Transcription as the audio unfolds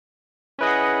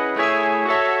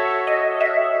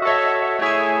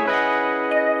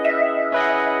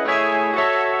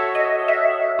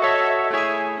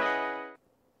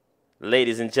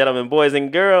ladies and gentlemen, boys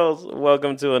and girls,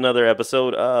 welcome to another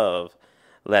episode of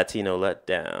Latino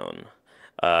Letdown.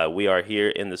 We are here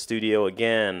in the studio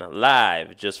again,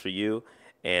 live just for you,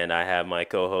 and I have my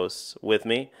co-hosts with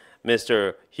me,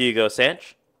 Mr. Hugo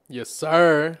Sanch. Yes,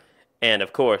 sir. And,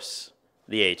 of course,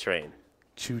 the A-Train.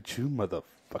 Choo-choo,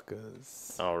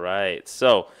 motherfuckers. All right,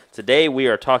 so today we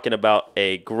are talking about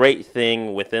a great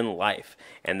thing within life,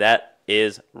 and that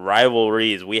is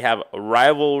rivalries. We have a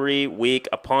rivalry week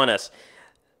upon us.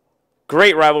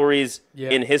 Great rivalries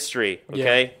in history,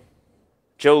 okay? Yeah.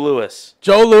 Joe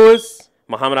Louis,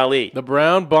 Muhammad Ali, the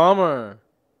Brown Bomber.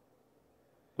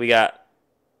 We got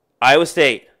Iowa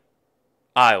State,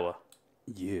 Iowa.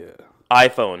 Yeah.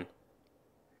 iPhone,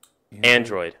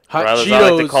 Android. Hot or as Cheetos. I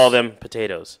like to call them,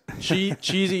 potatoes.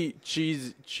 Cheesy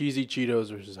Cheetos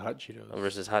versus Hot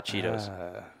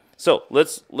Cheetos. So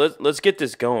let's get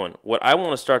this going. What I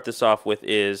want to start this off with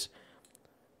is,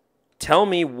 tell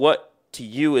me what to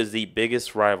you is the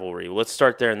biggest rivalry. Let's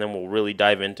start there, and then we'll really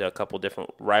dive into a couple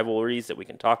different rivalries that we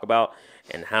can talk about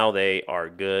and how they are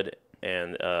good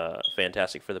and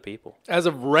fantastic for the people. As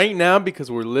of right now,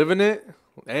 because we're living it,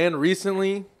 and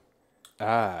recently,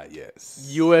 yes,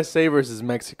 USA versus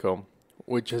Mexico,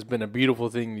 which has been a beautiful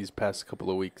thing these past couple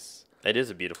of weeks. It is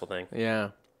a beautiful thing. Yeah.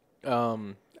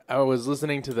 I was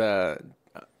listening to the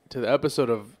episode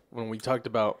of when we talked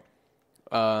about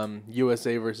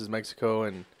USA versus Mexico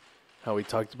and how we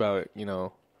talked about,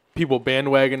 people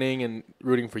bandwagoning and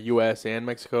rooting for US and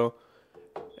Mexico,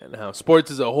 and how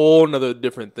sports is a whole nother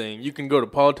different thing. You can go to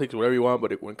politics, whatever you want,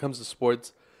 but when it comes to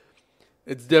sports,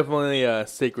 it's definitely a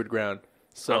sacred ground.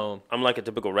 So I'm like a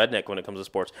typical redneck when it comes to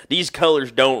sports. These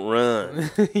colors don't run.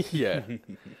 Yeah.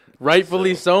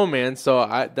 Rightfully so, man. So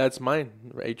that's mine.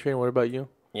 A-Train, what about you?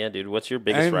 Yeah, dude. What's your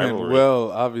biggest rivalry?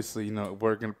 Well, obviously,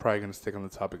 we're probably gonna stick on the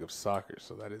topic of soccer.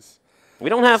 So that is. We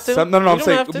don't have to. I'm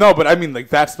saying no, but I mean,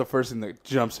 that's the first thing that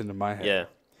jumps into my head. Yeah.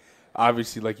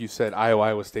 Obviously, like you said,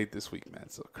 Iowa State this week, man.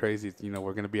 So crazy.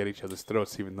 We're gonna be at each other's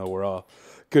throats, even though we're all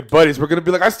good buddies. We're gonna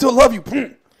be like, I still love you.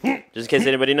 Just in case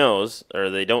anybody knows or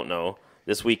they don't know,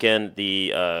 this weekend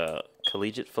the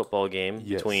collegiate football game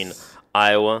between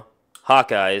Iowa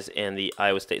Hawkeyes and the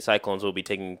Iowa State Cyclones will be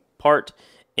taking part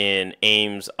in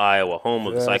Ames, Iowa, home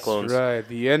of the Cyclones. That's right.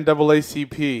 The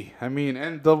NCAA. I mean,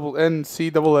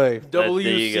 NCAA. There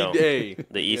you go.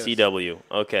 The ECW.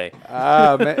 Okay.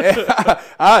 Man.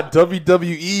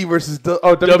 WWE versus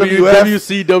WWF.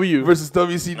 WCW versus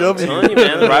WCW. I'm telling you,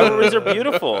 man, the rivalries are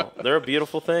beautiful. They're a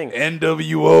beautiful thing.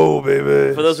 NWO,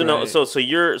 baby. For those who know, so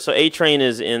A-Train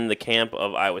is in the camp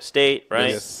of Iowa State,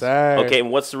 right? Yes, sir. Okay,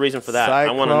 and what's the reason for that? I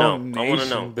want to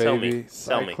know. Tell me.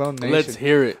 Let's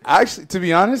hear it. Actually, to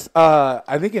be honest,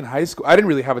 I think in high school, I didn't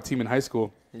really have a team in high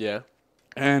school. Yeah.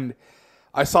 And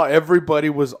I saw everybody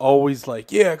was always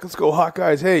like, yeah, let's go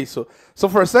Hawkeyes. Hey, so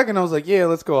for a second I was like, yeah,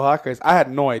 let's go Hawkeyes. I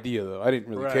had no idea, though. I didn't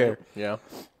really care. Yeah.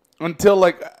 Until,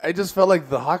 I just felt like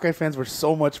the Hawkeye fans were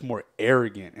so much more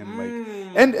arrogant.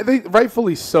 And, and they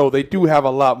rightfully so. They do have a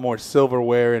lot more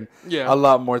silverware and a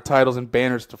lot more titles and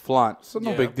banners to flaunt. So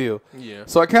no big deal. Yeah.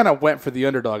 So I kind of went for the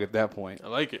underdog at that point. I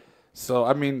like it. So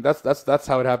I mean that's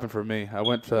how it happened for me. I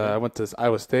went to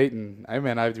Iowa State, and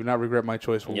I do not regret my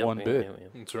choice for one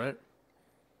bit. That's right.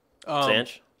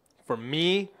 Sanch? For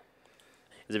me,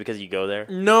 is it because you go there?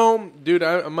 No, dude.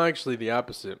 I'm actually the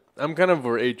opposite. I'm kind of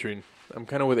for A-Train. I'm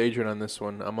kind of with A-Train on this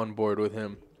one. I'm on board with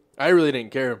him. I really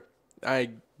didn't care.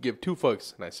 I give two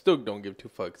fucks, and I still don't give two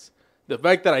fucks. The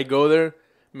fact that I go there,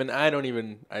 I don't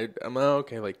even. I'm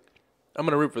okay. I'm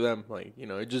gonna root for them.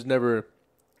 It just never.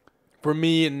 For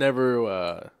me, it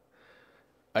never.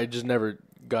 I just never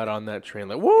got on that train.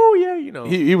 Whoa, yeah,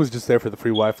 He was just there for the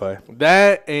free Wi-Fi.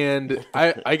 That, and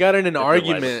I got in an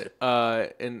argument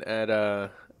at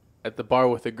the bar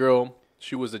with a girl.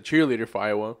 She was a cheerleader for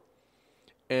Iowa,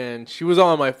 and she was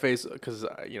all in my face because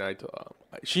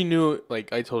she knew.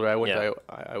 I told her I went to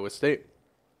Iowa State.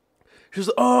 She was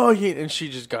like, oh, and she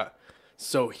just got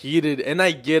so heated, and I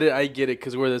get it,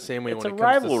 because we're the same way when it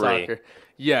comes to soccer.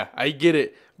 Yeah, I get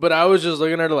it. But I was just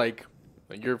looking at her like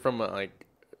you're from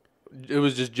it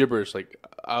was just gibberish.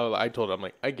 I told her, I'm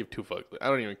like, I give two fucks. I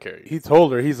don't even care. He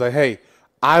told her, he's like, hey,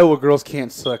 Iowa girls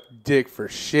can't suck dick for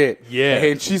shit. Yeah.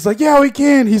 And she's like, yeah, we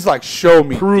can. He's like, show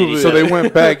me. Prove it. So they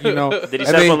went back, Did he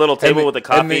set up a little table with a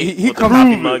coffee? With a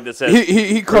coffee mug that says,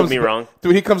 he prove me wrong?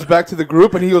 Dude, he comes back to the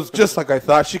group and he goes, just like I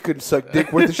thought, she couldn't suck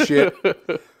dick worth of shit.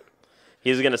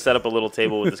 He's going to set up a little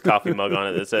table with his coffee mug on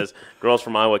it that says, girls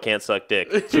from Iowa can't suck dick.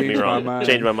 Prove me wrong.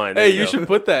 Change my mind. Hey, you should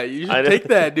put that. You should take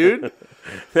that, dude.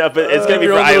 Yeah, but it's going to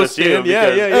be for Iowa too. Yeah.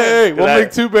 Hey, we'll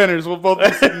make two banners. We'll both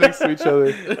be sitting next to each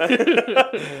other.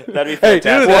 That'd be fantastic. Hey,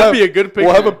 dude, that'd be a good picture.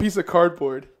 We'll have a piece of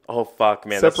cardboard. Oh, fuck,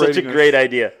 man. That's such a great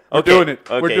idea. We're doing it.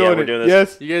 Okay, we're doing we're it. doing this.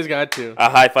 Yes. You guys got to. A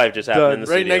high five just happened Done. in the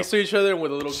Right studio. next to each other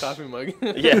with a little coffee mug.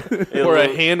 Yeah. Or a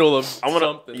handle of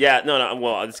something. Yeah, no.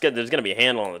 Well, there's going to be a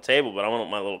handle on the table, but I want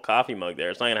my little coffee mug there.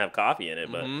 It's not going to have coffee in it,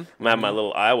 but I'm going to have my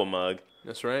little Iowa mug.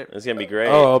 That's right. It's going to be great.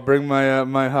 Oh, I'll bring my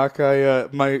my Hawkeye.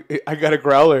 I got a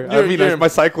growler. My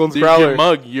Cyclone's growler. Your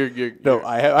mug.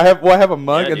 I have a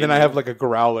mug, Yeah, and then I have like a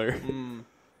growler.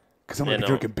 Because I'm Yeah,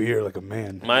 drinking beer like a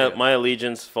man. My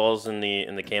allegiance falls in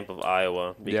the camp of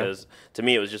Iowa because to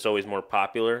me it was just always more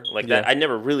popular. Like that, I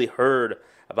never really heard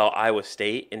about Iowa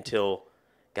State until,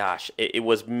 gosh, it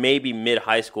was maybe mid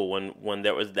high school when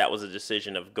that was a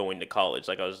decision of going to college.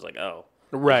 Like I was just like, oh,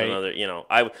 Right. another,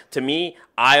 to me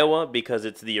Iowa, because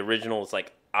it's the original. It's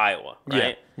like Iowa,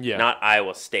 right? Yeah. Not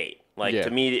Iowa State. Like Yeah. to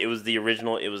me, it was the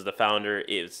original. It was the founder.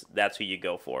 That's who you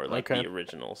go for, like Okay. the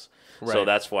originals. Right. So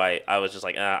that's why I was just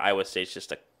like, Iowa State's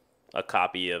just a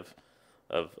copy of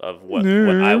what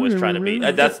I was trying to be.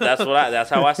 That's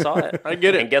how I saw it. I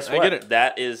get it. And guess I what? get it.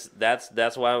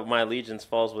 That's why my allegiance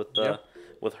falls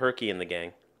with Herky and the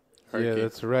gang. Yeah,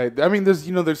 that's right. I mean, there's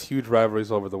huge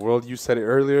rivalries all over the world. You said it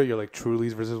earlier. You're like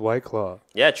Truly's versus White Claw.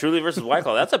 Yeah, Truly versus White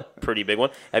Claw. That's a pretty big one.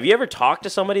 Have you ever talked to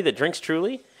somebody that drinks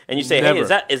Truly and you say, Never.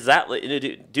 "Hey, is that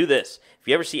do this?" If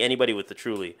you ever see anybody with the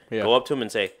Truly, go up to him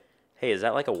and say, "Hey, is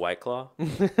that like a White Claw?"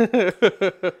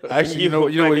 Actually, you know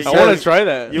what he I says? want to try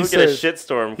that. You'll He get a says-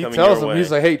 shitstorm He coming tells your him, way.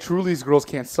 he's like, "Hey, Truly's girls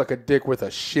can't suck a dick with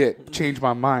a shit. Change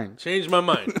my mind." Change my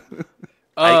mind.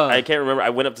 I can't remember. I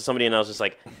went up to somebody and I was just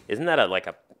like, "Isn't that like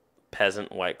a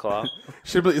peasant White Claw?"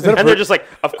 Is that And they're just like,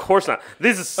 "Of course not.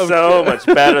 This is so much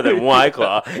better than White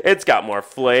Claw. It's got more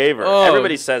flavor." Oh.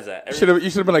 Everybody says that. you should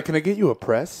have been like, "Can I get you a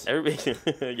press?" Everybody,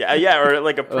 yeah, or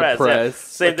like a press. Yeah. press.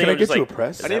 Same thing. Can I I'm just get you like, a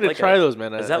press? I need to try those,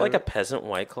 man. Is that like a peasant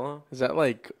White Claw? Is that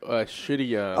like a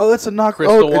shitty? Oh, that's a knock.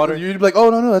 Crystal oh, water? You'd be like, "Oh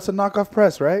no, that's a knockoff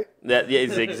press, right?" That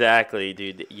is exactly,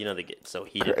 dude. They get so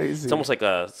heated. Crazy. It's almost like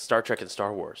a Star Trek and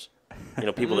Star Wars.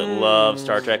 People that love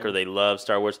Star Trek or they love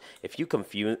Star Wars. If you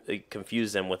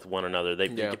confuse them with one another,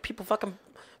 people fucking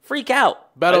freak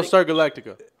out. Battlestar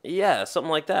Galactica. Yeah, something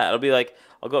like that. It'll be like,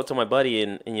 I'll go up to my buddy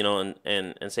and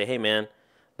say, "Hey man,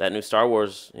 that new Star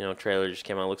Wars trailer just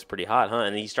came out. It looks pretty hot, huh?"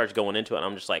 And he starts going into it, and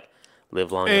I'm just like,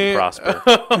 "Live long and prosper."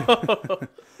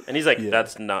 And he's like,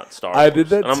 "That's not Star Wars." I did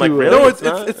that and I'm too, like, "Really? No, it's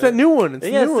it's that new one. It's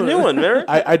the new one. Remember?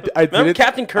 I did Remember it.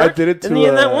 Captain Kirk? I did it to Isn't he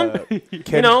in that one?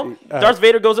 Ken, Darth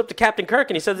Vader goes up to Captain Kirk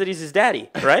and he says that he's his daddy,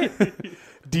 right?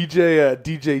 DJ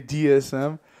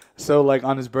DSM. So like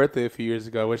on his birthday a few years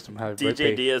ago, I wished him happy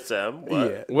birthday. DJ DSM.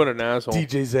 What? Yeah, What an asshole.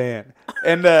 DJ Zan.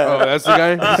 And Oh, that's the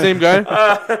guy. The same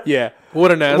guy. yeah.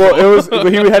 What an asshole. Well,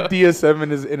 he had DSM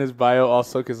in his bio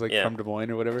also because like Yeah. from Des Moines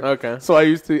or whatever. Okay. So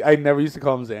I never used to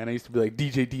call him Zan. I used to be like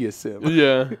DJ DSM.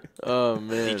 Yeah. Oh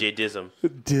man. DJ Dism.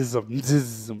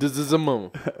 Dism. This is a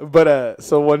moment. But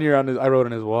so one year I wrote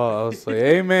on his wall. I was like,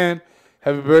 "Hey man,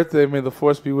 happy birthday. May the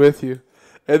force be with you."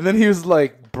 And then he was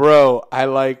like, "Bro, I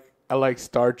like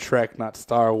Star Trek, not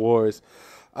Star Wars."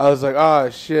 I was like, "Oh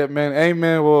shit, man. Hey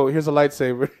man, well here's a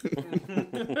lightsaber."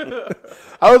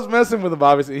 I was messing with him,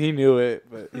 obviously. He knew it,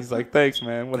 but he's like, "Thanks,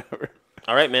 man. Whatever."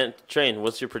 All right, man. Train,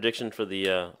 what's your prediction for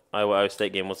the Iowa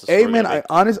State game? What's the score? Hey man,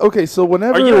 gonna be? okay. So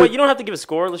whenever Or you know what? You don't have to give a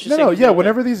score. Let's just say who's yeah. gonna win.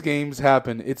 Whenever these games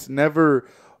happen, it's never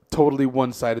totally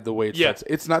one-sided the way it Yeah. starts.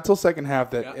 It's not till second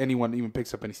half that anyone even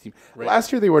picks up any steam.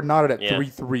 Last year they were knotted at Yeah.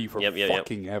 3-3 for Yep.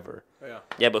 fucking ever.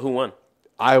 Yeah, but who won?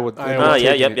 Iowa. They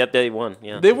won.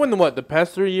 Yeah, They won the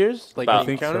past 3 years? Like About-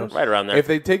 any counters? right around there. If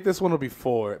they take this one, it'll be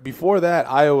 4. Before that,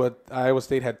 Iowa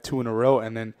State had 2 in a row,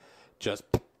 and then just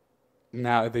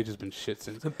now they've just been shit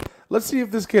since. Let's see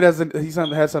if this kid has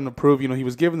something to prove. He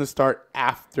was given the start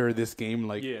after this game,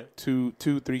 like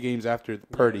 2-3 games after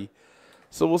Purdy.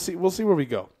 So we'll see where we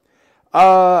go.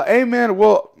 Hey man,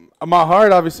 well, my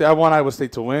heart obviously I want Iowa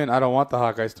State to win. I don't want the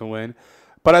Hawkeyes to win,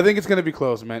 but I think it's gonna be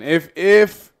close, man.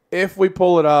 If we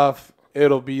pull it off,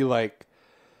 it'll be like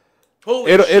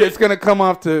it's gonna come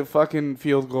off to fucking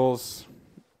field goals,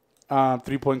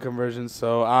 3-point conversions.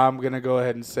 So I'm gonna go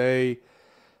ahead and say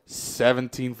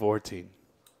 17-14.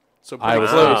 So pretty Iowa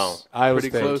close. State. Iowa Pretty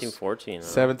State. close. 17-14.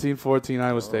 17-14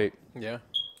 Iowa State. Yeah.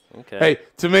 Okay. Hey,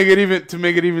 to make it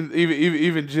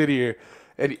even jittier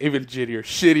and even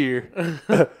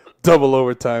shittier, double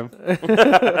overtime.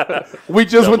 We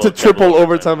just went to triple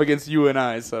overtime against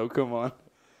UNI, so come on.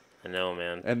 I know,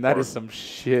 man. And that is some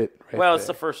shit. Well, it's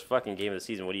the first fucking game of the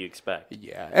season. What do you expect?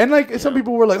 Yeah, and like some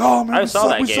people were like, "Oh man,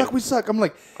 we suck." I'm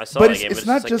like, but it's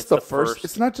not just the first.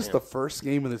 It's not just the first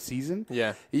game of the season.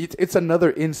 Yeah, it's another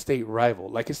in-state rival.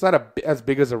 Like it's not as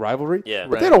big as a rivalry. Yeah,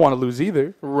 but they don't want to lose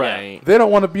either. Right. They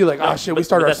don't want to be like, "Oh shit, we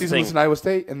started our season losing Iowa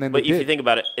State," and then. But if you think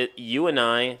about it, you and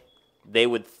I, they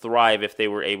would thrive if they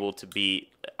were able to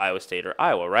beat Iowa State or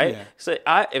Iowa, right? Yeah. So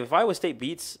if Iowa State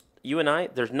beats you and I,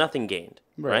 there's nothing gained,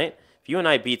 right? If you and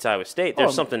I beats Iowa State,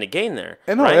 there's something to gain there.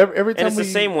 And right? every time and it's the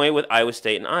same way with Iowa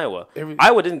State and Iowa.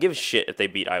 Iowa didn't give a shit if they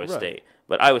beat Iowa State.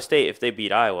 But Iowa State, if they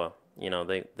beat Iowa,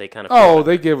 they kind of... Oh,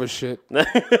 they give a shit.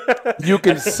 You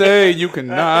can say, you can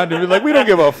nod, and be like, we don't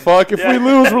give a fuck. If we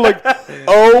lose, we're like,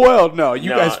 oh, well. No, you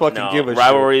guys fucking give a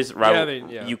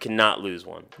shit. You cannot lose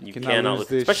one. You cannot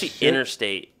lose. Especially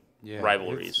interstate.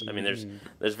 Rivalries. I mean,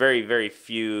 there's very, very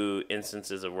few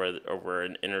instances of where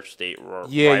an interstate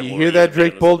rivalry. Yeah, you hear that,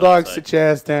 Drake Bulldog? Sit your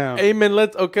ass down. Hey, man,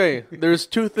 okay. There's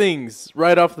two things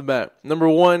right off the bat. Number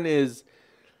one is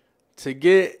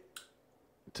to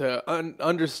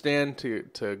understand,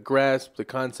 to grasp the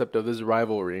concept of this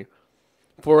rivalry.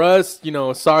 For us,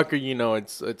 soccer,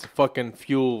 it's fucking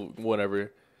fuel,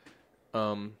 whatever.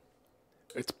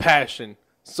 It's passion.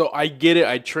 So I get it.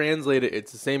 I translate it.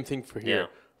 It's the same thing for here. Yeah.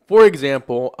 For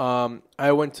example,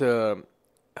 I went to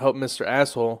help Mr.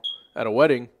 Asshole at a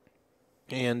wedding,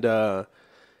 and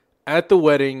at the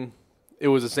wedding, it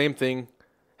was the same thing.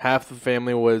 Half the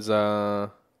family was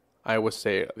Iowa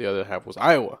State, the other half was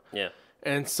Iowa. Yeah.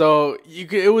 And so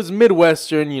it was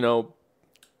Midwestern,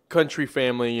 country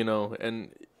family, and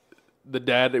the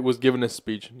dad was giving a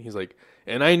speech, and he's like,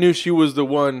 and I knew she was the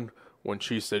one when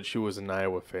she said she was an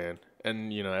Iowa fan.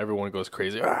 And, everyone goes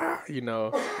crazy, Yeah.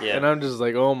 And I'm just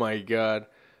like, oh, my God.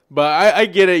 But I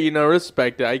get it,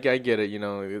 respect it. I get it,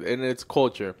 and it's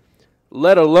culture.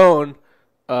 Let alone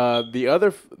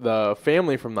the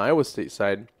family from the Iowa State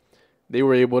side, they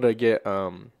were able to get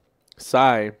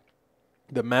Cy,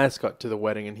 the mascot, to the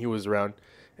wedding, and he was around.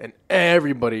 And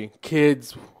everybody,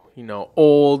 kids,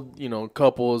 old,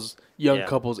 couples, young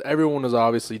couples, everyone was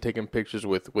obviously taking pictures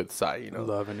with Cy,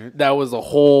 Loving it. That was the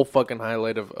whole fucking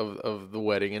highlight of the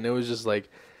wedding. And it was just like,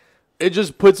 it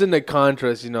just puts into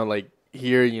contrast, like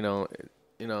here,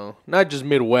 not just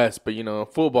Midwest, but,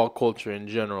 football culture in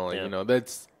general.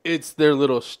 It's their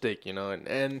little shtick, and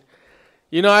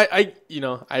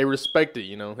I respect it,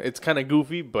 It's kind of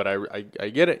goofy, but I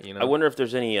get it, I wonder if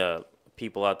there's any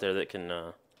people out there that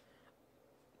can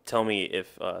tell me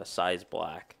if Cy's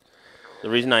black. The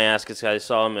reason I ask is I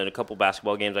saw him at a couple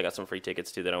basketball games. I got some free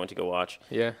tickets too that I went to go watch.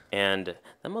 Yeah. And that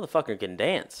motherfucker can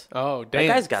dance. Oh, dance. That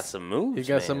guy's got some moves. He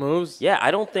got some moves. Yeah,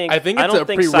 I don't think. I think it's a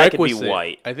prerequisite. Cy could be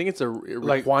white. I think it's a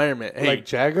requirement. Like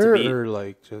Jagger or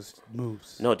like just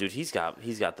moves. No, dude, he's got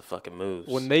the fucking moves.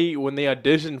 When they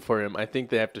audition for him, I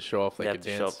think they have to show off like a dance.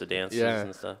 They have to show up the dances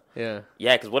and stuff. Yeah.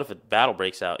 Yeah, because what if a battle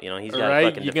breaks out? He's got to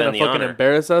fucking defend the honor. You gonna fucking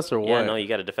embarrass us or what? Yeah, no, you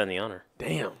got to defend the honor.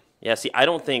 Damn. Yeah, see, I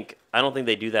don't think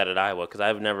they do that at Iowa because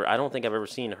I don't think I've ever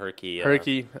seen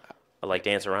Herky like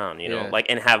dance around, like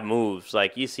and have moves.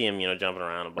 Like you see him, jumping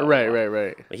around. And blah, right, blah, blah.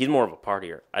 right. But he's more of a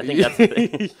partier. I think that's the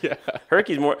thing. Yeah.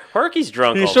 Herky's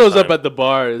drunk. He shows up at the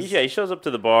bars. He shows up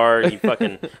to the bar. He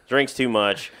fucking drinks too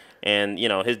much, and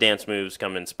his dance moves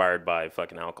come inspired by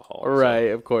fucking alcohol.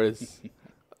 Right, of course.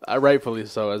 Rightfully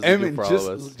so, as they do for all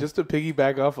of us. Just to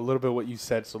piggyback off a little bit what you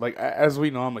said. So, like, as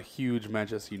we know, I'm a huge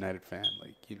Manchester United fan.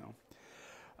 Like,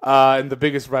 and the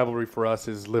biggest rivalry for us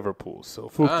is Liverpool. So,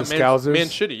 Fook the Scousers. Man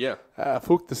Shitty, yeah.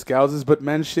 Fook the Scousers, but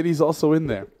Man Shitty's also in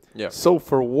there. Yeah. So,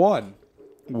 for one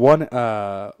of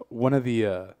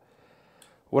the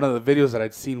videos that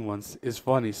I'd seen once is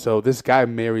funny. So, this guy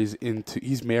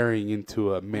he's marrying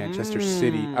into a Manchester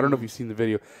City. I don't know if you've seen the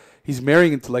video. He's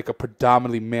marrying into like a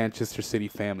predominantly Manchester City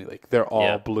family. Like they're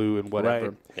all blue and whatever.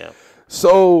 Right. Yeah.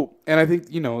 So, and I think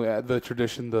the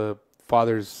tradition, the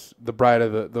bride's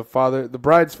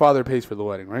father pays for the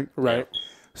wedding, right? Right.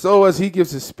 So as he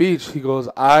gives his speech, he goes,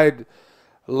 "I'd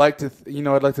like to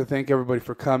thank everybody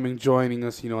for coming, joining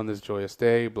us, on this joyous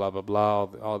day, blah blah blah,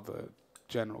 all the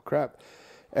general crap."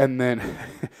 And then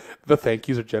the thank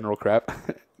yous are general crap.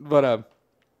 But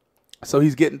so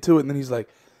he's getting to it, and then he's like,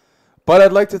 "But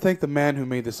I'd like to thank the man who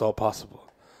made this all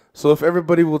possible. So if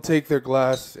everybody will take their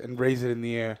glass and raise it in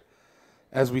the air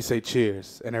as we say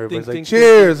cheers." And everybody's like,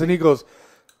 "Cheers." And he goes,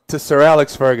 "To Sir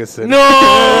Alex Ferguson." No!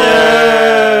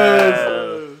 Yes!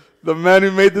 The man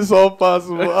who made this all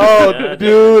possible. Oh,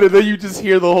 dude. And then you just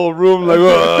hear the whole room like,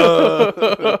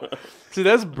 "Whoa." See,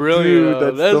 that's brilliant.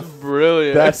 Dude, that's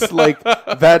brilliant. That's like,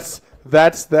 that's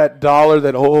that dollar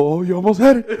that, you almost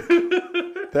had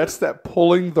it. That's that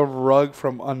pulling the rug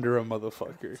from under a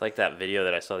motherfucker. It's like that video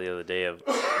that I saw the other day of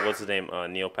what's his name,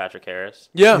 Neil Patrick Harris.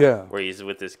 Yeah. Where he's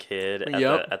with his kid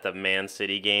at the Man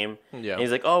City game. Yeah. And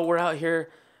he's like, "Oh, we're out here,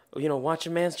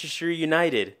 watching Manchester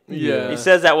United." Yeah. He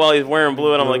says that while he's wearing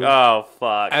blue, and I'm like, "Oh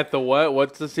fuck." At the what?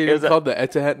 What's the stadium called? The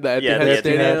Etihad. The Etihad the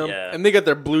Stadium. Etihad, yeah. And they got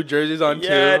their blue jerseys on too.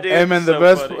 Dude. Hey man, the so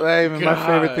best. funny. Hey man, my God.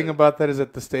 favorite thing about that is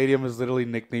that the stadium is literally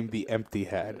nicknamed the Empty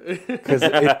Hat because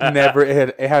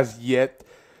it has yet,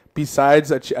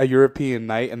 besides a European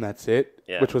night and that's it,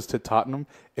 which was to Tottenham,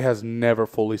 it has never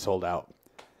fully sold out.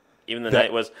 Even the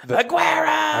night was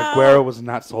Aguero. Aguero was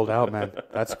not sold out, man.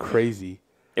 That's crazy.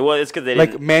 It's because they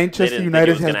Like didn't, Manchester they didn't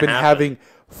United think it was has gonna been happen. having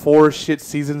 4 shit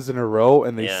seasons in a row,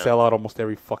 and they Yeah. sell out almost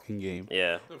every fucking game.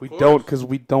 Yeah. We don't, because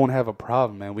we don't have a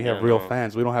problem, man. We have Yeah, real no.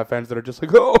 fans. We don't have fans that are just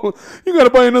like, oh, you got to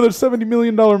buy another $70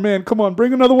 million man. Come on,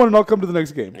 bring another one, and I'll come to the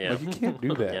next game. Yeah. Like, you can't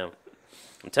do that. Yeah.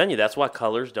 I'm telling you, that's why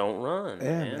colors don't run.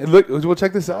 Yeah. Man. And look, well,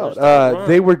 check this out.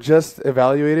 They were just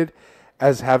evaluated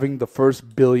as having the first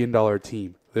 $1 billion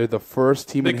team. They're the first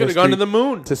team They in could have history gone to the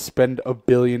moon. to spend $1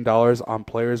 billion on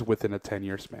players within a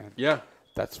 10-year span. Yeah.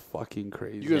 That's fucking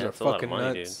crazy. You guys are it's a lot of fucking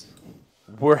money, nuts.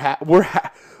 We're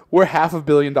 $500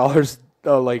 million.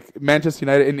 Like Manchester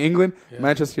United in England,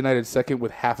 Manchester United second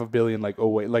with $500 million. Like, oh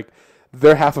wait, like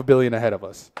they're $500 million ahead of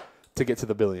us to get to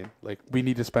the billion. Like we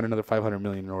need to spend another $500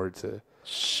 million in order to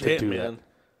Shit, do man.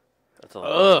 That's a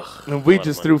lot. Ugh. And we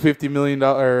just threw $50 million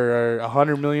or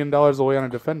 $100 million away on a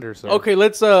defender. So Okay,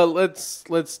 let's do a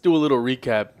little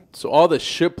recap. So all the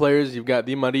shit players, you've got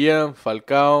Di Maria,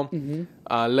 Falcao,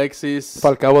 Alexis.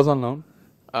 Falcao was on loan.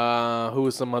 Who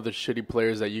was some other shitty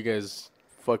players that you guys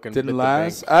fucking Didn't bit the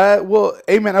last. bank? Well,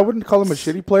 hey man, I wouldn't call him a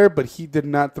shitty player, but he did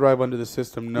not thrive under the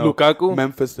system. No, Lukaku?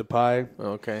 Memphis Depay.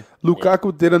 Okay.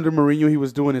 Lukaku did under Mourinho. He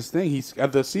was doing his thing. He's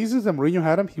at the seasons that Mourinho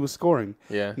had him, he was scoring.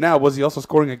 Yeah. Now, was he also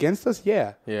scoring against us?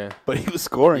 Yeah. Yeah. But he was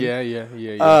scoring.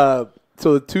 Yeah.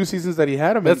 So the 2 seasons that he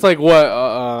had him, That's like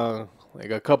what? Like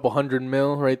a couple $100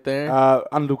 million right there.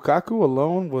 on Lukaku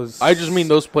alone was. I just mean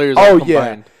those players. Oh all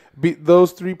combined. yeah,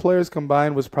 those 3 players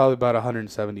combined was probably about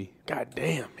 170. God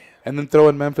damn, man. And then throw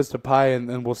in Memphis Depay,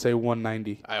 and we'll say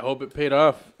 190. I hope it paid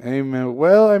off. Amen.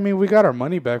 Well, I mean, we got our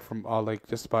money back from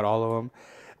just about all of them.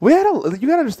 You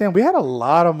gotta understand, we had a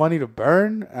lot of money to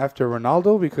burn after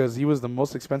Ronaldo because he was the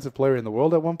most expensive player in the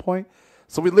world at one point.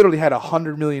 So we literally had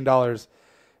 $100 million,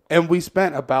 and we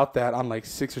spent about that on like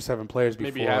 6 or 7 players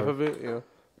before. Maybe half of it. Yeah.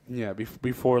 Yeah,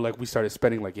 before like we started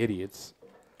spending like idiots.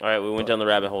 All right, we went down the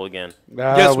rabbit hole again.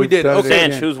 Yes, we we've did. done it Okay. Sanch,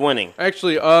 again. who's winning?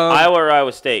 Actually, Iowa or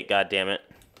Iowa State? God damn it.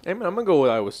 hey man, I'm gonna go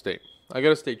with Iowa State. I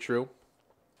gotta stay true.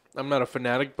 I'm not a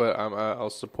fanatic, but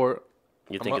I'll support.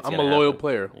 You think it's I'm a gonna loyal happen?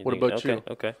 player. You What think- about okay, you?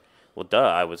 Okay. Well, duh,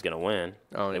 I was gonna win.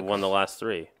 Oh, They yeah. won the last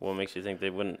 3. What makes you think they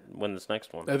wouldn't win this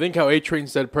next one? I think how A-Train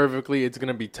said perfectly, it's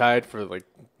gonna be tied for like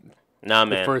Nah,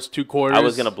 the man. first 2 quarters. I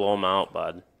was gonna blow them out,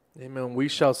 bud. Hey man, we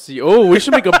shall see. Oh, we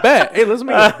should make a bet. Hey, let's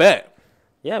make a bet.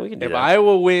 Yeah, we can do If that.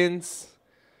 Iowa wins,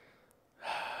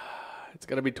 it's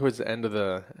gotta be towards the end of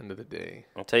the day.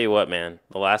 I'll tell you what, man.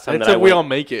 The last time That's that I it. We all went,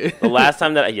 make it. the last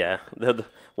time that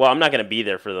well, I'm not gonna be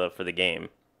there for the game.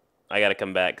 I gotta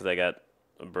come back because I got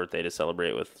a birthday to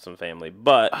celebrate with some family.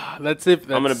 But That's if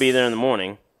I'm gonna be there in the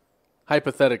morning.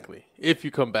 hypothetically if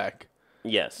you come back.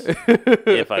 Yes,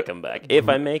 if I come back, if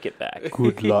I make it back.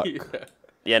 Good luck.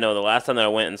 Yeah, no. The last time that I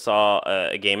went and saw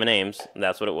a game in Ames,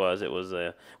 that's what it was. It was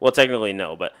well, technically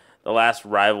no, but the last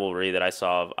rivalry that I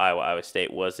saw of Iowa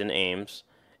State was in Ames,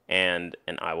 and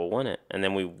Iowa won it. And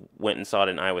then we went and saw it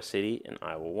in Iowa City, and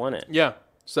Iowa won it. Yeah.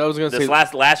 So I was gonna This say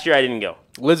last year I didn't go.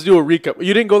 let's do a recap.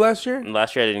 You didn't go last year?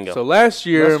 Last year I didn't go. So last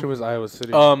year, Last year was Iowa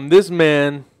City. this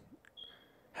man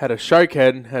had a shark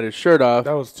head, had his shirt off,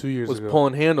 that was 2 years was ago.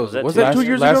 pulling handles. Was Was that that 2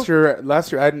 years last ago? Year,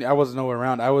 last year, I wasn't nowhere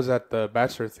around. I was at the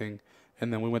Bachelor thing,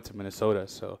 and then we went to Minnesota.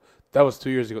 So that was 2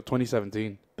 years ago,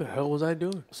 2017. What the hell was I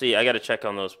doing? See, I got to check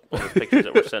on those pictures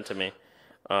that were sent to me.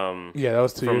 Yeah, that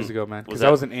was 2 years ago, man. was Because I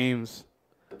that- was in Ames.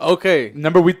 Okay.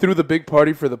 Remember, we threw the big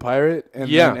party for the Pirate, and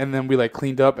Yeah. then we like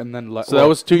cleaned up, and then So that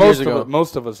was 2 years ago.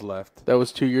 Most of us left. That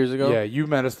was 2 years ago? Yeah, you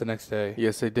met us the next day.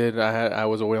 Yes, I did. I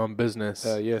was away on business.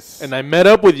 Yes. And I met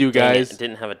up with you Dang it, guys. it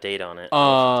didn't have a date on it.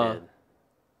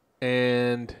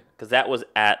 And Because that was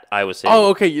at Iowa City. oh,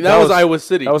 okay, that That was was- Iowa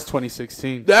City. that was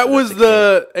 2016. That was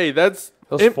the hey. That's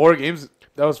That was 4 games.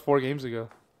 That was 4 games ago.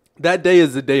 that day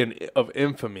is the day of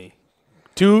infamy.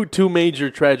 Two major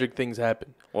tragic things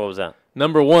happened. What was that?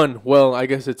 Number one, well, I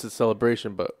guess it's a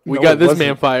celebration, but we No, got it this wasn't.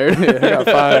 man fired. I got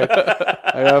fired.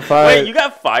 I got fired. Wait, you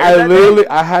got fired? I that day? literally,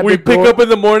 I had We to pick go. up in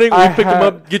the morning. We I pick him had-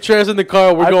 up. Get your ass in the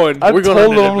car. We're going. I We're going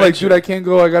told on an him, like, adventure. dude, I can't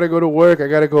go. I got to go to work. I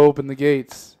got to go open the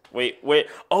gates. Wait.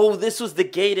 Oh, this was the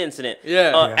gate incident.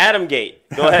 Yeah. Adam Gate.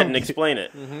 Go ahead and explain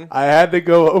it. I had to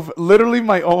go over, literally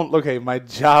my own. Okay, my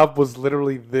job was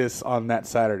literally this on that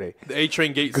Saturday. The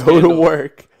A-Train gate. Go to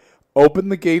work, open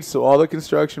the gates so all the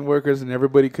construction workers and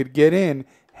everybody could get in,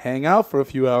 hang out for a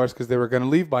few hours because they were going to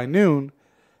leave by noon,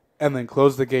 and then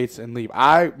close the gates and leave.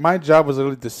 My job was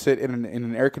literally to sit in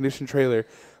an air-conditioned trailer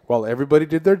while everybody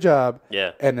did their job.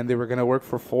 Yeah. And then they were going to work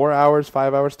for 4 hours,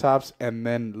 5 hours tops, and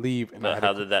then leave. And But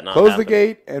how did that not close happen? the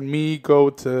gate and me go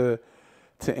to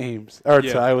Ames or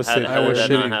to Iowa City. How did that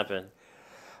not happen?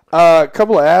 A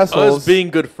couple of assholes. Us being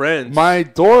good friends. My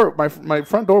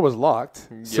front door was locked.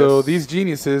 So these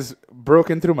geniuses broke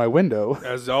in through my window.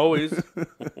 As always.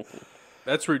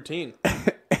 That's routine.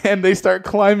 And they start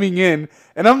climbing in.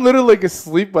 And I'm literally like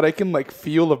asleep, but I can like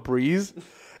feel a breeze.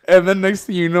 And then next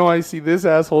thing you know, I see this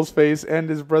asshole's face and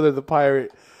his brother, the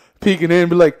pirate, peeking in and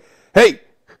be like, hey,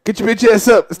 get your bitch ass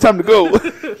up. It's time to go.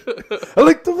 I'm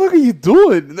like, the fuck are you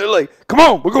doing? And they're like, come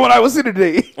on, we're going to Iowa City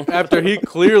today. After he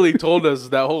clearly told us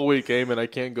that whole week, hey, man, I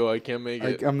can't go. I can't make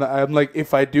it. I'm like,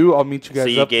 if I do, I'll meet you guys So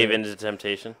you up gave there. in to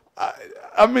temptation?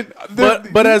 I mean,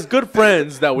 But as good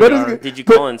friends that we are. Did you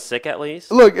call in sick at least?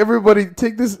 Look, everybody,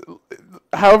 take this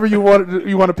however you want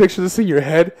to picture this in your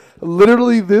head.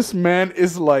 Literally, this man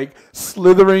is like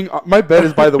slithering. My bed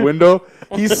is by the window.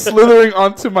 He's slithering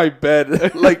onto my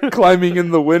bed, like climbing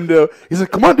in the window. He's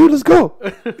like, "Come on, dude, let's go."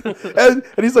 And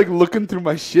he's like looking through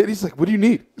my shit. He's like, "What do you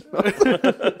need?"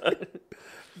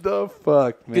 The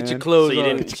fuck, man. Get your clothes So you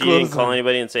on. didn't call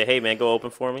anybody and say, "Hey, man, go open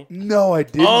for me"? No, I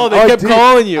didn't. Oh, they kept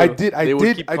calling you. I did. They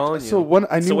would keep calling you. So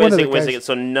I knew So one wait of a the second. guys.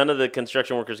 So none of the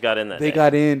construction workers got in that They day?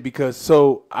 got in because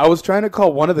I was trying to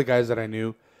call one of the guys that I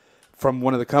knew from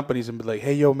one of the companies and be like,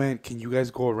 "Hey, yo, man, can you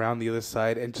guys go around the other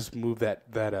side and just move that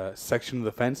section of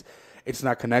the fence? It's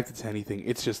not connected to anything.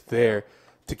 It's just there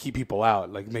to keep people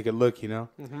out, like make it look, you know."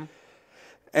 Mm-hmm.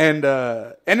 And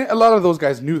a lot of those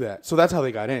guys knew that, so that's how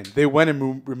they got in. They went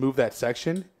and removed that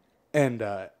section, and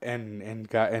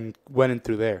went in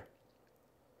through there.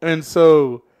 And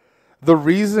so the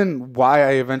reason why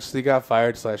I eventually got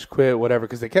fired / quit, whatever,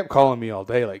 because they kept calling me all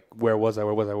day, like, where was I?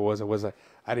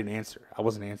 I didn't answer. I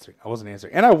wasn't answering.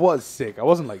 And I was sick. I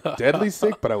wasn't like deadly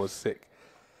sick, but I was sick.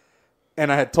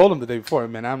 And I had told them the day before,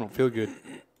 man, I don't feel good.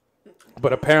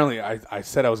 But apparently I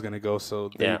said I was going to go, so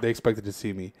they expected to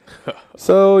see me.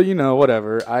 So,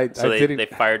 whatever. They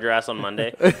fired your ass on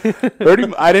Monday?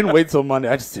 I didn't wait till Monday.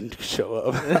 I just didn't show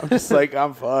up. I'm just like,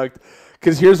 I'm fucked.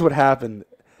 Because here's what happened.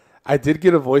 I did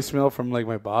get a voicemail from like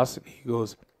my boss, and he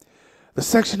goes, the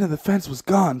section of the fence was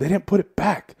gone. They didn't put it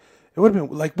back. It would have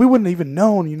been like, we wouldn't have even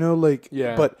known,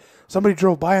 but somebody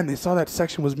drove by and they saw that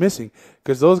section was missing.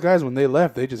 Because those guys, when they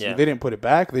left, they didn't put it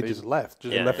back. They just left.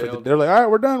 They're like, all right,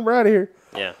 we're done. We're out of here.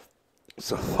 Yeah.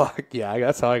 So fuck yeah,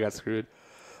 that's how I got screwed.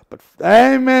 But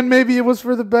hey, man, maybe it was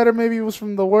for the better. Maybe it was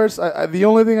from the worst. The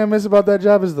only thing I miss about that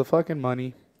job is the fucking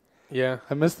money. Yeah.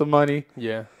 I miss the money.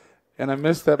 Yeah. And I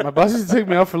miss that my boss used to take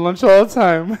me out for lunch all the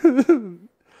time.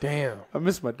 Damn. I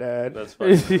miss my dad. That's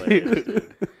fucking hilarious.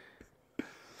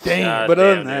 Dang. But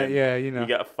other than that, yeah, You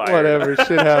got fired. whatever,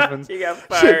 shit happens. You got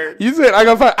fired. Shit, you said I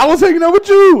got fired. I was hanging out with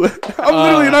you. I'm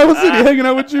literally in Iowa City hanging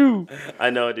out with you.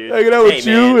 I know, dude. Hanging out with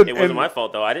you. Man, it wasn't and my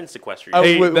fault, though. I didn't sequester you.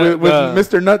 I was with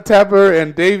Mr. Nut Tapper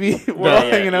and Davey. We're all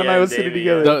hanging out in Iowa City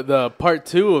together. The part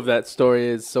 2 of that story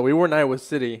is, so we were in Iowa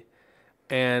City,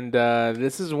 and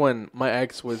this is when my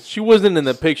ex she wasn't in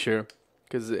the picture,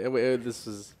 because this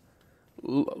is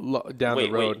down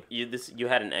the road. Wait, you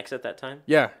had an ex at that time?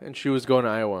 Yeah, and she was going to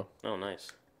Iowa. Oh,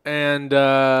 nice. And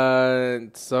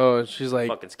so she's like,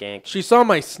 fucking skank. She saw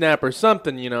my snap or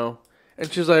something, and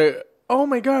she's like, "Oh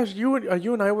my gosh, are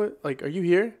you in Iowa? Like, are you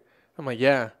here?" I'm like,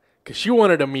 "Yeah," because she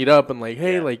wanted to meet up and like,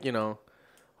 hey,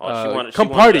 come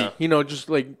party, just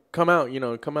like come out,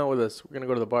 come out with us. We're gonna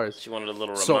go to the bars. She wanted a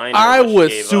little so reminder.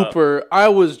 I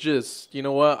was just, you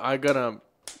know what? I'm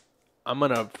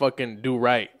gonna fucking do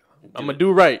right. I'm gonna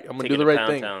do right. I'm gonna do the right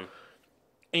thing.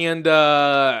 And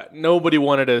nobody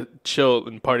wanted to chill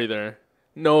and party there.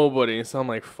 Nobody. So I'm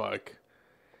like, fuck.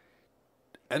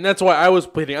 And that's why I was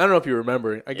pleading. I don't know if you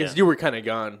remember. I guess you were kind of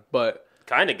gone, but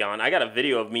kind of gone. I got a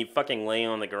video of me fucking laying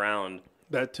on the ground.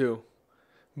 That too.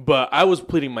 But I was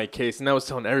pleading my case, and I was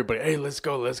telling everybody, "Hey, let's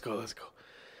go."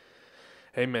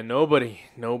 Hey man, nobody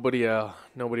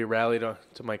rallied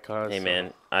to my cause. Hey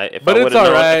man, but it's all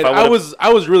right. I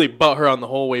was really butthurt on the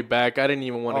whole way back. I didn't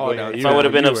even want to go down. If I would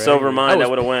have been of sober mind, I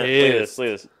would have went. Look at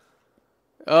this.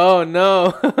 Oh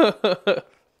no!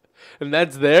 And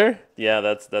that's there. Yeah,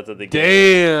 that's at the game.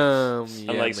 Damn.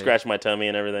 I'm scratching my tummy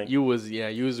and everything. You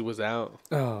was out.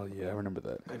 Oh yeah, I remember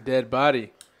that. A dead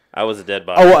body. I was a dead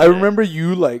body. Oh, I remember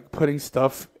you like putting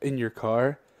stuff in your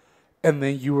car, and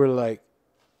then you were like,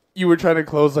 you were trying to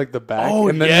close like the back,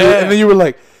 and then you were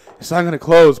like, it's not gonna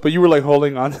close, but you were like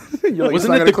holding on. You're like,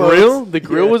 wasn't it the grill? The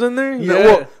grill was in there. Yeah.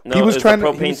 Well, no, he was trying the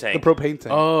propane tank. The propane tank.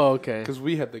 Oh, okay. Because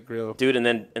we had the grill, dude. And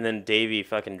then Davey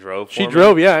fucking drove. She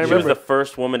drove. Yeah, I She remember. was the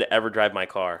first woman to ever drive my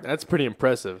car. That's pretty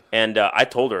impressive. And I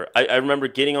told her. I remember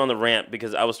getting on the ramp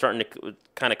because I was starting to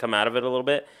kind of come out of it a little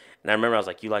bit. And I remember I was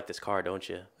like, "You like this car, don't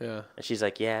you?" Yeah. And she's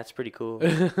like, "Yeah, it's pretty cool."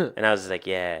 And I was just like,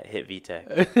 "Yeah, hit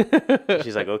VTEC."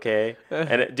 She's like, "Okay."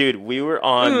 And dude, we were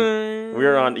on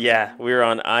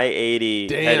I-80.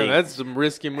 Damn, that's some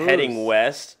risky moves. Heading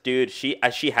west, dude. She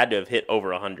had to have hit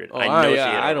over 100. Oh, I know she hit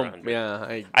I over don't. 100.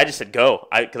 Yeah, I just said go,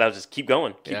 because I was just keep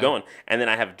going, going, and then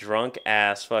I have drunk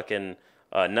ass fucking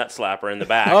nut slapper in the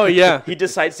back. Oh yeah. He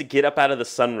decides to get up out of the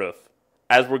sunroof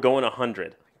as we're going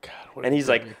 100. God, and he's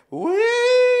like, "Woo!"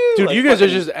 Dude, like you guys are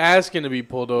fucking, just asking to be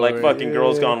pulled over. like fucking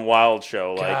Girls Gone Wild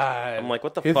show. Like, God. I'm like,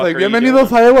 what the He's fuck like, are you doing?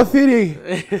 "Bienvenidos a Iowa City."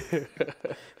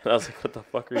 And I was like, what the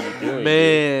fuck are you doing?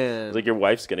 Man. I was like, your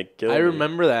wife's gonna kill me. I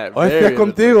remember that. Hostia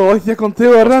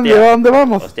contigo, Hernando. ¿A dónde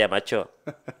vamos? Hostia, macho.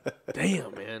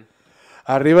 Damn, man.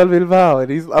 Arriba el Bilbao.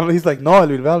 And he's like, no, el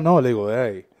Bilbao no. Le digo,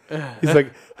 hey. He's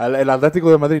like, el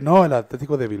Atlético de Madrid. No, el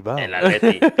Atlético de Bilbao. El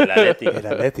Atleti. El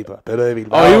Atleti, pero de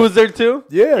Bilbao. Oh, he was there too?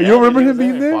 Yeah, you remember him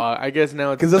being there? I guess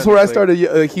now it's... Because that's where I started.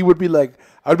 He would be like,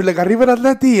 I'd be like, arriba el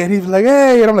Atleti. And he's like,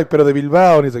 hey. And I'm like, pero de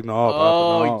Bilbao. And he's like, no,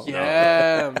 Papa, no.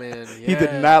 Yeah, man. Yeah. He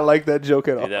did not like that joke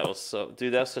at all. Dude,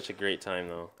 that was such a great time,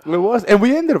 though. It was. And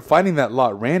we ended up finding that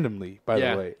lot randomly, by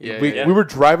the way. We were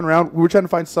driving around. We were trying to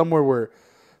find somewhere where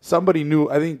somebody knew.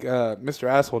 I think Mr.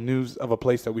 Asshole knew of a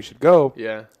place that we should go.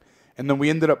 Yeah. And then we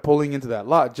ended up pulling into that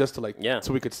lot just to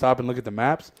so we could stop and look at the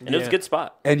maps. And it was a good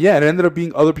spot. And it ended up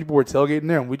being other people were tailgating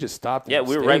there, and we just stopped. Yeah,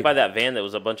 we were right by that van. That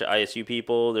was a bunch of ISU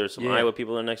people. There's some Iowa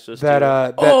people there next to us.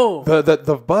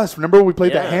 The bus. Remember when we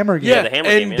played that hammer game? Yeah, the hammer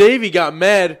game. And Davey got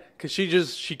mad because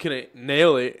she couldn't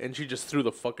nail it, and she just threw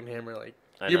the fucking hammer. Like,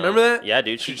 you remember that? Yeah,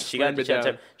 dude. She got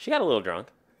a little drunk.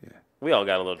 We all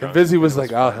got a little drunk. And Vizzy was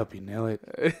like, I'll help you nail it.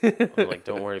 I'm like,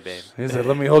 don't worry, babe. He said,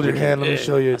 let me hold your hand. Let me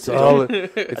show you. It's all in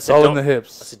the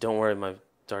hips. I said, don't worry, my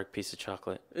dark piece of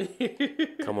chocolate.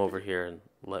 Come over here and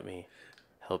let me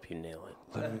help you nail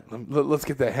it. Let's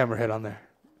get that hammerhead on there.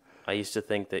 I used to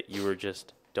think that you were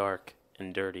just dark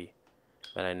and dirty,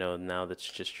 but I know now that's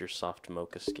just your soft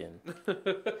mocha skin.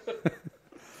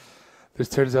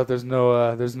 Turns out there's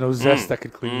no zest that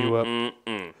could clean you up.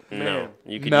 No,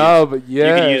 you could you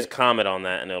can use Comet on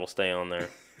that and it'll stay on there.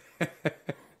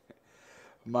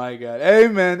 My God, hey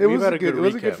man, it was a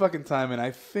good fucking time, and I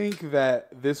think that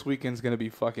this weekend's gonna be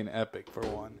fucking epic for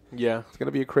one. Yeah, it's gonna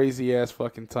be a crazy ass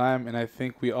fucking time, and I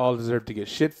think we all deserve to get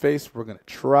shit faced. We're gonna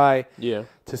try,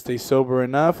 to stay sober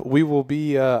enough. We will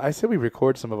be. I said we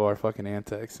record some of our fucking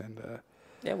antics and.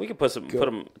 Yeah, we can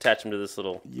attach them to this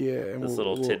little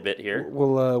tidbit here.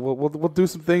 We'll do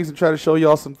some things and try to show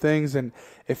y'all some things. And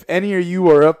if any of you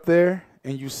are up there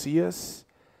and you see us,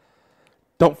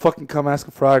 don't fucking come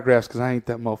asking for autographs because I ain't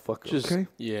that motherfucker. Okay?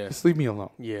 Yeah. Just leave me alone.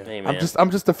 Yeah. Hey,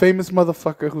 I'm just a famous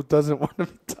motherfucker who doesn't want to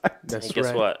be tied. That's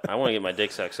guess what? I want to get my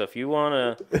dick sucked. So if you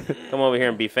want to come over here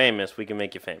and be famous, we can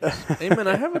make you famous. Hey man,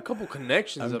 I have a couple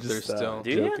connections up there still.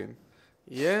 Do you?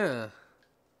 Yeah.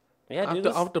 Yeah, dude.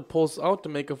 I'll have to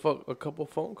make a couple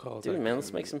phone calls. Dude, man,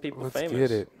 let's make some people famous.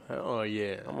 Let's get it. Oh,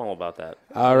 yeah. I'm all about that.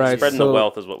 All right. Spreading the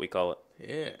wealth is what we call it.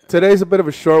 Yeah. Today's a bit of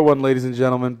a short one, ladies and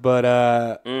gentlemen,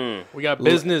 but we got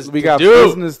business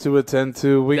business to attend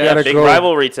to. We got a big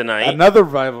rivalry tonight. Another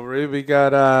rivalry. We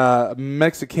got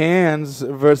Mexicans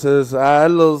versus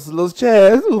los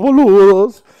Ches, los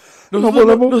boludos.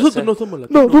 Nosotros no somos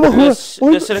latinos.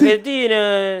 Los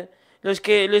argentinos. Los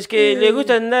que les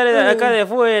gusta andar acá de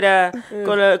afuera,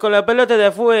 con la pelota de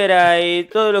afuera y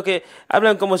todo lo que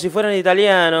hablan como si fueran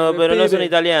italianos, pero no son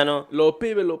italianos. Los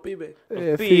pibes. Los pibes.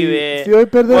 Si hoy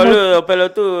perdemos, boludo,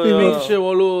 pelotudo. Pinche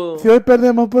boludo. Si hoy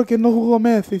perdemos porque no jugó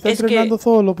Messi, está entrenando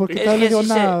solo, porque está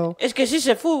lesionado. Es que sí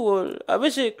sé fútbol. A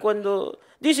veces cuando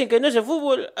dicen que no sé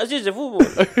fútbol, así sé fútbol.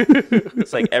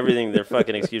 It's like everything their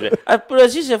fucking excuse. Pero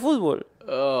así sé fútbol.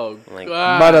 Oh, like,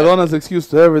 God. Maradona's excuse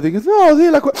to everything is, no, sí,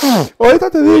 ahorita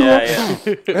te digo,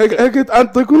 es que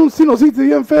estoy con un sinusitis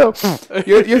bien feo,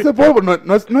 y ese polvo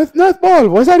no es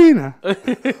polvo, es harina.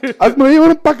 Me llevo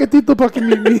un paquetito para que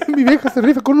mi vieja se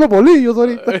rife con unos bolillos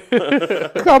ahorita.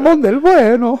 Jamón del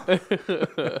bueno.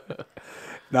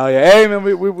 No, yeah, hey man,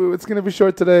 it's gonna be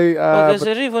short today. Porque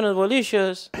se rifan los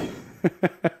bolillos.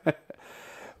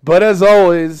 But as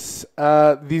always,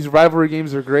 these rivalry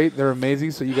games are great. They're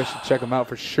amazing, so you guys should check them out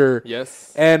for sure.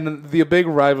 Yes. And the big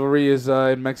rivalry is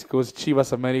in Mexico is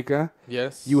Chivas America.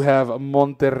 Yes. You have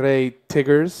Monterrey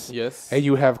Tigers. Yes. And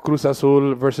you have Cruz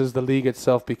Azul versus the league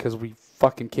itself because we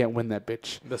fucking can't win that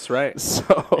bitch. That's right.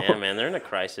 So Yeah, man, they're in a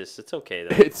crisis. It's okay,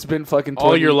 though. it's been fucking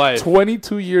all your life.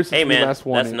 22 years since Hey, we man, last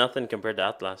won that's it. nothing compared to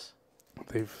Atlas.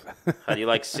 They've How do you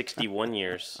like 61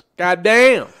 years? God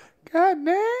damn. God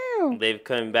damn. They've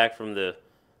come back from the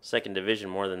second division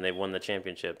more than they've won the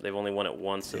championship. They've only won it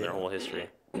once in their whole history.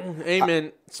 Hey,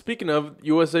 man, speaking of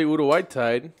USA Uruguay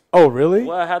tied. Oh, really?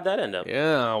 Well, how'd that end up?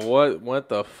 Yeah, what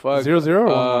the fuck?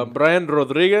 0-0. Brian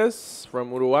Rodriguez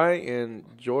from Uruguay and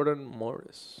Jordan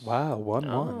Morris. Wow, 1-1.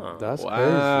 Oh. That's crazy.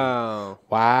 Wow.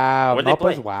 Wow. Where'd they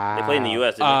play? Wow. They play in the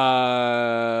U.S.,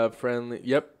 didn't Friendly.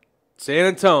 Yep. San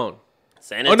Antonio. they?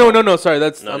 San Oh, Antonio. no. Sorry,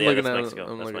 that's No, I'm yeah, looking that's at Mexico.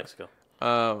 I'm That's looking- Mexico.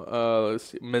 Let's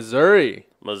see. Missouri.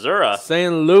 Missouri.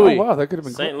 St. Louis. Oh, wow. That could have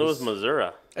been St. close. Louis, Missouri.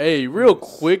 Hey, real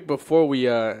quick before we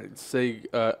say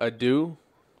adieu,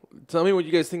 tell me what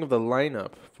you guys think of the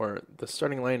lineup for the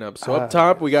starting lineup. So up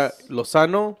top we got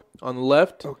Lozano on the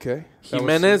left, Okay.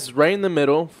 Jimenez right in the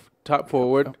middle, top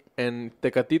forward, and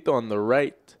Tecatito on the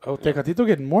right. Oh, Tecatito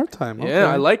getting more time. Okay. Yeah,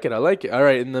 I like it. All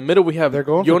right, in the middle we have They're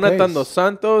going for Jonathan pace. Dos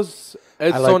Santos,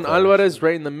 Edson like that, Alvarez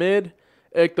right in the mid,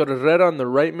 Hector Herrera on the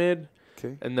right mid,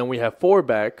 Okay. and then we have four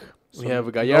back. We have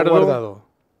No Gallardo. Guardado.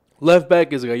 Left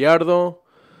back is Gallardo,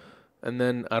 and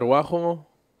then Araujo,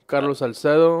 Carlos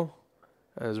Salcedo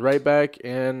as right back,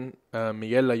 and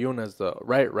Miguel Layun as the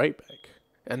right back.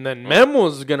 And then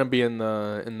Memo's gonna be in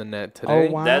the net today.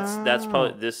 Oh, wow. That's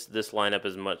probably this lineup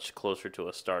is much closer to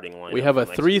a starting lineup. We have a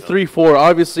for Mexico. 3-3-4.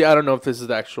 Obviously, I don't know if this is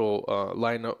the actual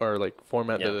lineup or like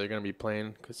format Yeah. that they're gonna be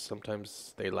playing because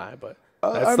sometimes they lie, but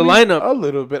I that's the mean, lineup. A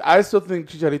little bit. I still think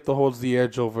Chicharito holds the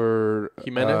edge over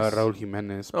Jimenez? Raul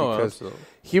Jimenez Oh, because absolutely.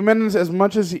 Jimenez, as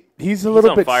much as he's a little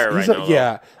on bit, fire right now, though.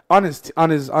 yeah, on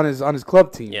his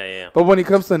club team. Yeah. But when he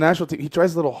comes to the national team, he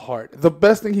tries a little hard. The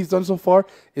best thing he's done so far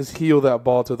is heel that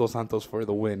ball to Dos Santos for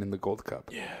the win in the Gold Cup.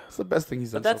 Yeah, it's the best thing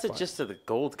he's done. But that's so it far. just to the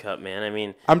Gold Cup, man. I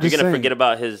mean, I'm you're just gonna saying. forget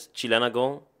about his Chilena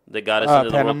goal that got us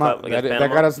into the Panama. World Cup against That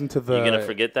Panama. got us into the. You're gonna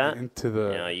forget that? Into the.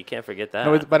 No, you can't forget that.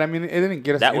 No, but I mean, it didn't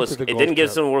get us. that into was the it. Gold Didn't get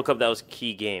us Cup. in the World Cup. That was a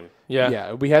key game.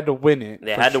 Yeah, we had to win it.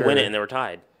 They for had to win sure. it, and they were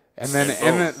tied. And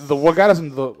then boom. the what got us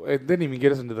into the it didn't even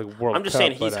get us into the World Cup. I'm just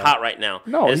saying he's but, hot right now.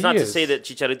 no, And it's he not to is. say that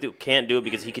Chicharito can't do it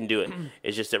because he can do it.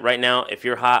 It's just that right now, if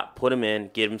you're hot, put him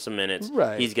in, give him some minutes.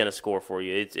 Right. He's gonna score for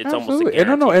you. It's almost a Absolutely.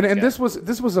 guarantee. No, and guy. this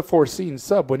was a foreseen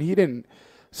sub when he didn't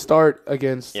start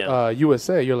against Yeah.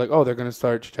 USA. You're like, oh, they're gonna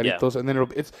start Chicharitos, and then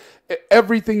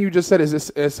everything you just said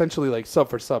is essentially like sub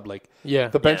for sub. Like Yeah.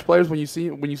 the bench Yeah. players when you see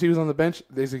who's on the bench,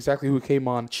 is exactly who came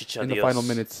on in the Chichadios. final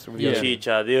minutes. Yeah.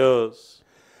 Chicha Dios.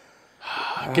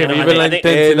 Que I vive think- la I think-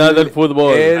 intensidad del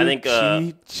fútbol. I think,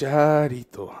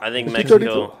 Chicharito. I think El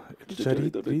Mexico.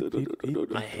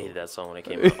 Chicharito. I hated that song when it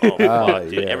came out. Oh fuck,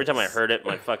 dude! Every time I yes. heard it,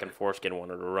 my fucking foreskin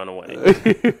wanted to run away.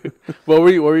 What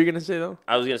were you gonna say though?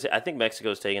 I was gonna say, I think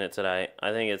Mexico's taking it tonight.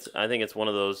 I think it's one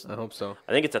of those. I hope so.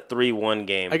 I think it's a 3-1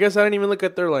 game. I guess I didn't even look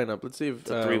at their lineup. Let's see if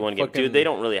It's a 3-1 game, dude. They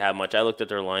don't really have much. I looked at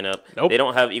their lineup. Nope. They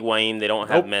don't have Higuain. They don't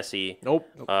have Nope. Messi. Nope.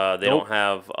 They don't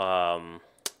have.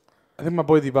 I think my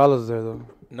boy Dybala's there though.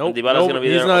 Nope. Dybala's nope. gonna be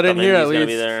He's there. not in here at Otamendi's gonna least.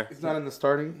 be there. He's not in the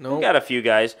starting. No. We got a few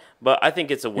guys, but I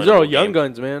think it's a winnable These are all young game.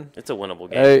 guns, man. It's a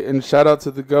winnable game. Hey, and shout out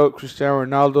to the GOAT, Cristiano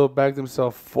Ronaldo, bagged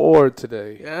himself 4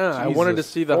 today. Yeah, I wanted to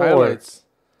Jesus, see the 4. highlights.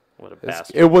 What a It's-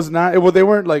 bastard. It was not. They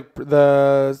weren't like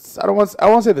the. I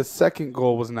won't say the second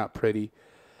goal was not pretty.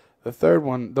 The third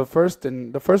one, the first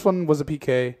one was a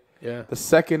PK. Yeah. The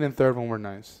second and third one were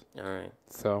nice. All right.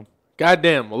 So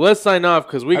Goddamn. Well, let's sign off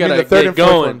because we I mean, gotta the third get and fourth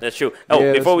going. one. That's true. Oh,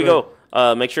 Yeah, before we that's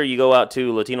go, make sure you go out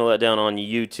to Latino Letdown on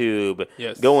YouTube.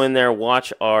 Yes. Go in there,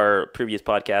 watch our previous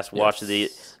podcast, watch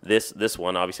Yes. this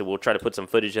one. Obviously, we'll try to put some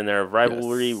footage in there of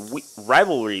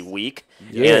rivalry week,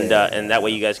 Yeah. and that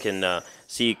way you guys can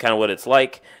see kind of what it's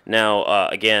like. Now,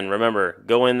 again, remember,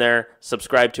 go in there,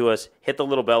 subscribe to us, hit the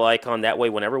little bell icon. That way,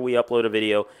 whenever we upload a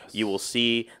video, you will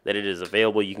see that it is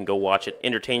available. You can go watch it,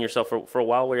 entertain yourself for a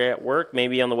while while you're at work,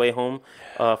 maybe on the way home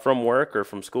from work or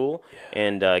from school,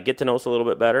 and get to know us a little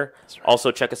bit better. Right.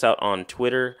 Also, check us out on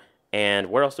Twitter. And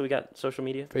where else do we got social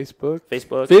media? Facebook,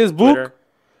 Facebook, Facebook. Twitter,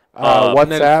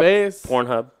 WhatsApp. Face.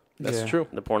 Pornhub. That's Yeah. true.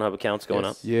 The Pornhub account's going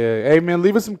up. Yeah. Hey man,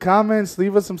 leave us some comments.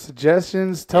 Leave us some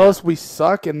suggestions. Tell us we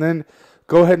suck, and then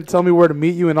go ahead and tell me where to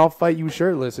meet you, and I'll fight you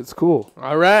shirtless. It's cool.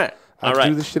 All right. I All right.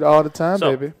 do this shit all the time,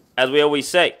 So, baby. as we always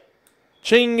say,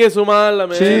 Chingue su mal,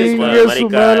 America. Chingue su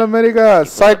mal, America.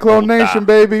 Cyclone Nation,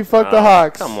 baby. Fuck the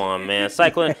Hawks. Come on, man.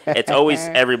 Cyclone. It's always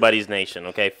everybody's nation,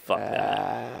 okay? Fuck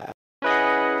that.